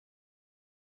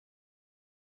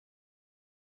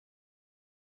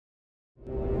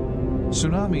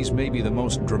Tsunamis may be the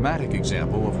most dramatic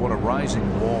example of what a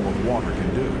rising wall of water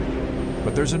can do.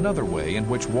 But there's another way in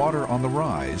which water on the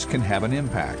rise can have an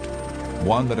impact,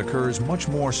 one that occurs much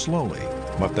more slowly,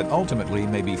 but that ultimately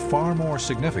may be far more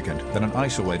significant than an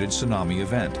isolated tsunami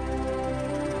event.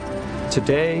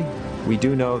 Today, we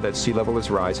do know that sea level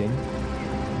is rising.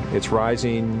 It's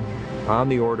rising on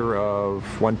the order of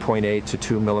 1.8 to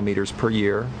 2 millimeters per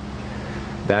year.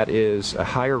 That is a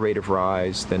higher rate of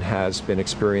rise than has been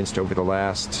experienced over the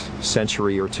last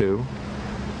century or two.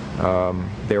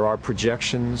 There are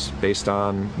projections based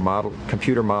on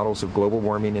computer models of global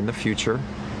warming in the future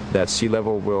that sea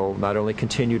level will not only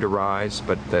continue to rise,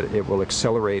 but that it will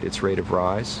accelerate its rate of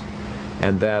rise,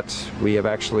 and that we have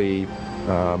actually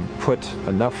put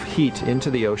enough heat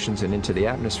into the oceans and into the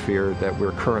atmosphere that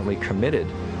we're currently committed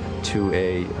to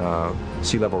a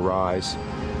sea level rise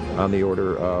on the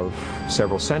order of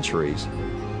several centuries.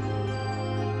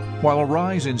 While a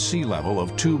rise in sea level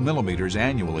of 2 millimeters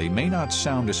annually may not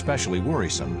sound especially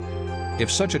worrisome,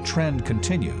 if such a trend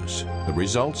continues, the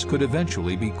results could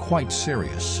eventually be quite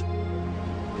serious.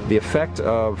 The effect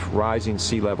of rising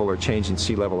sea level or changing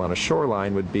sea level on a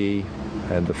shoreline would be,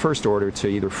 in the first order, to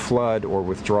either flood or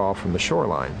withdraw from the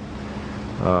shoreline.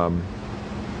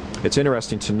 It's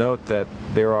interesting to note that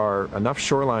there are enough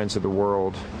shorelines of the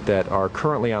world that are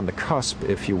currently on the cusp,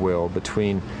 if you will,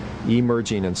 between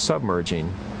emerging and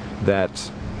submerging,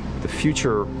 that the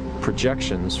future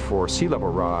projections for sea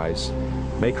level rise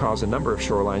may cause a number of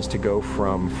shorelines to go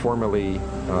from formerly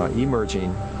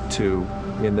emerging to,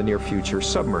 in the near future,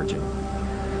 submerging.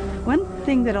 One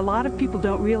thing that a lot of people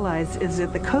don't realize is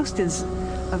that the coast is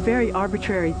a very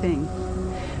arbitrary thing.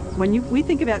 When we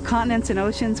think about continents and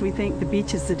oceans, we think the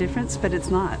beach is the difference, but it's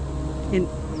not.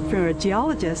 For a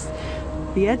geologist,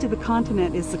 the edge of the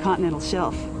continent is the continental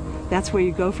shelf. That's where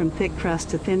you go from thick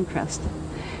crust to thin crust.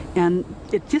 And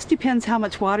it just depends how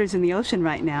much water's in the ocean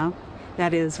right now.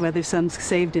 That is, whether some's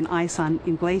saved in ice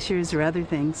in glaciers or other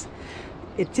things.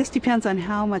 It just depends on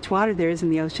how much water there is in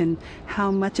the ocean, how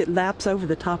much it laps over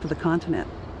the top of the continent.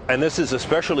 And this is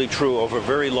especially true over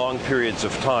very long periods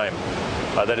of time.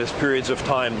 That is, periods of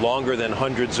time longer than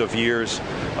hundreds of years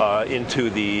into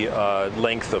the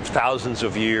length of thousands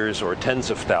of years or tens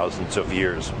of thousands of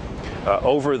years.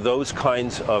 Over those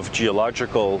kinds of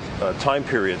geological time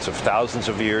periods of thousands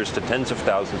of years to tens of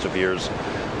thousands of years,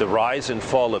 the rise and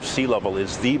fall of sea level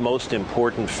is the most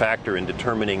important factor in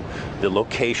determining the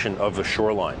location of a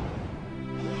shoreline.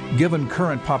 Given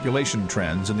current population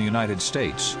trends in the United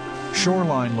States,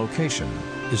 shoreline location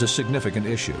is a significant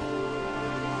issue.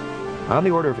 On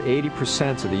the order of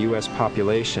 80% of the U.S.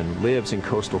 population lives in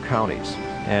coastal counties.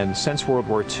 And since World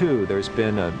War II, there's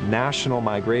been a national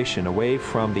migration away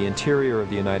from the interior of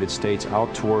the United States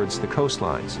out towards the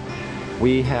coastlines.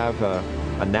 We have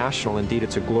a national, indeed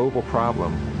it's a global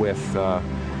problem with the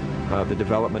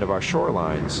development of our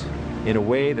shorelines in a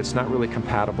way that's not really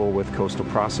compatible with coastal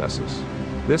processes.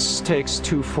 This takes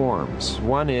two forms.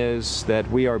 One is that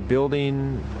we are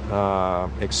building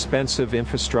expensive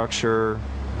infrastructure,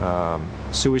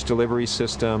 sewage delivery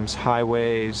systems,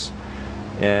 highways,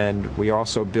 and we are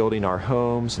also building our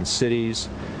homes and cities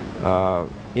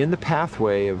in the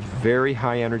pathway of very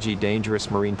high energy,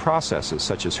 dangerous marine processes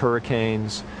such as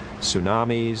hurricanes,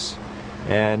 tsunamis,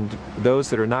 and those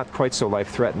that are not quite so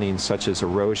life-threatening such as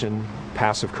erosion,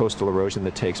 passive coastal erosion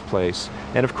that takes place,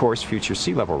 and of course future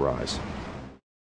sea level rise.